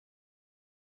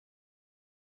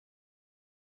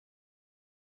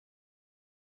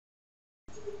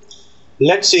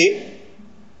let's see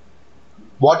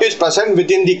what is present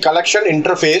within the collection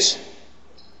interface,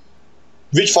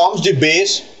 which forms the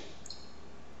base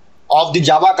of the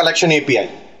Java collection API.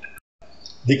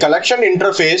 The collection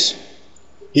interface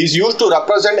is used to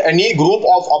represent any group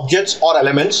of objects or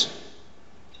elements.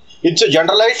 It's a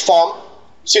generalized form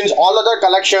since all other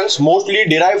collections mostly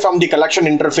derive from the collection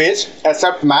interface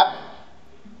except map.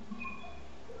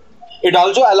 It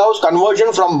also allows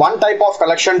conversion from one type of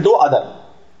collection to other.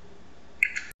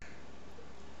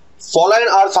 Following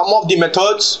are some of the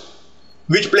methods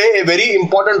which play a very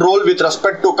important role with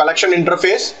respect to collection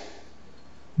interface.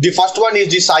 The first one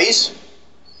is the size,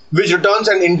 which returns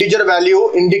an integer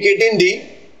value indicating the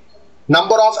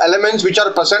number of elements which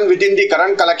are present within the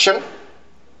current collection.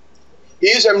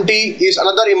 IsEmpty is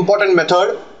another important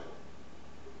method.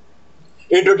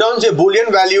 It returns a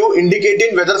boolean value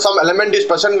indicating whether some element is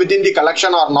present within the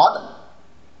collection or not.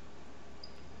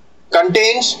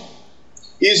 Contains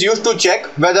is used to check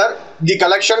whether the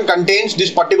collection contains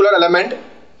this particular element.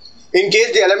 In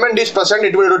case the element is present,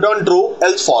 it will return true,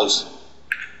 else false.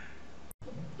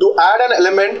 To add an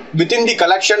element within the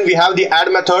collection, we have the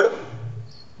add method,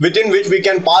 within which we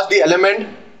can pass the element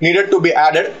needed to be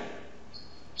added.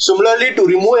 Similarly, to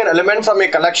remove an element from a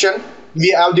collection,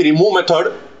 we have the remove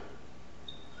method.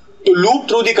 To loop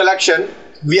through the collection,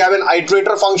 we have an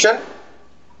iterator function,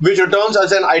 which returns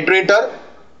as an iterator,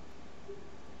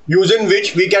 using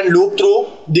which we can loop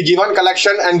through the given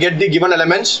collection and get the given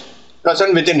elements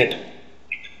present within it.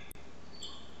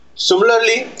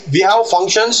 Similarly, we have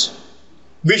functions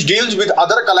which deals with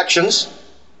other collections.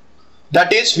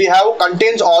 That is, we have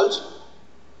contains all,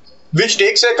 which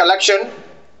takes a collection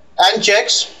and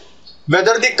checks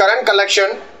whether the current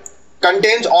collection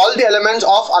contains all the elements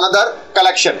of another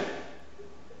collection.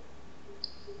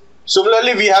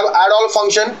 Similarly, we have add all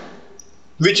function,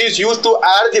 which is used to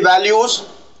add the values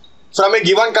from a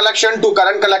given collection to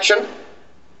current collection.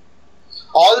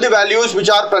 All the values which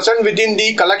are present within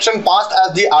the collection passed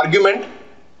as the argument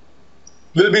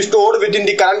will be stored within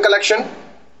the current collection.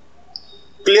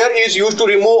 Clear is used to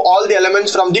remove all the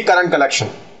elements from the current collection.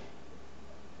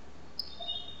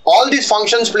 All these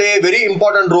functions play a very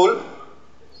important role,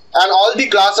 and all the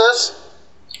classes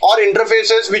or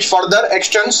interfaces which further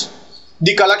extends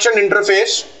the collection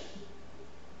interface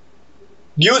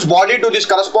gives body to these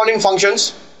corresponding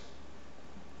functions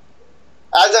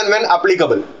as and when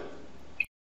applicable.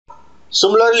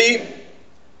 Similarly,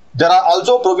 there are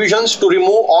also provisions to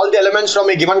remove all the elements from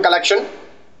a given collection.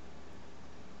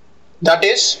 That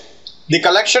is, the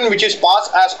collection which is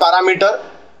passed as parameter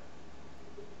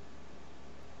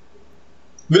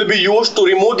will be used to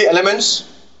remove the elements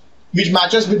which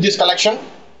matches with this collection.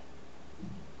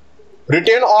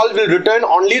 Retain all will return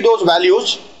only those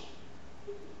values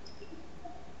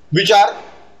which are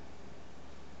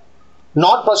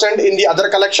not present in the other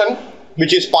collection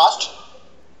which is passed.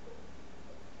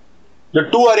 The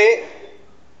toArray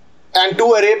and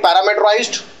toArray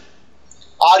parameterized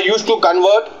are used to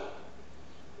convert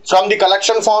from the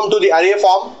collection form to the array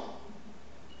form.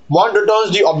 One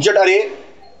returns the object array,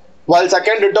 while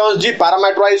second returns the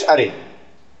parameterized array.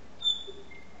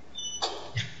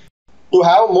 To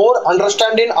have more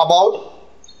understanding about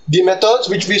the methods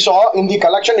which we saw in the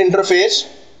collection interface,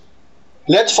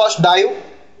 let's first dive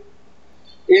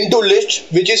into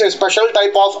list, which is a special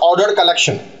type of ordered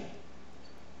collection.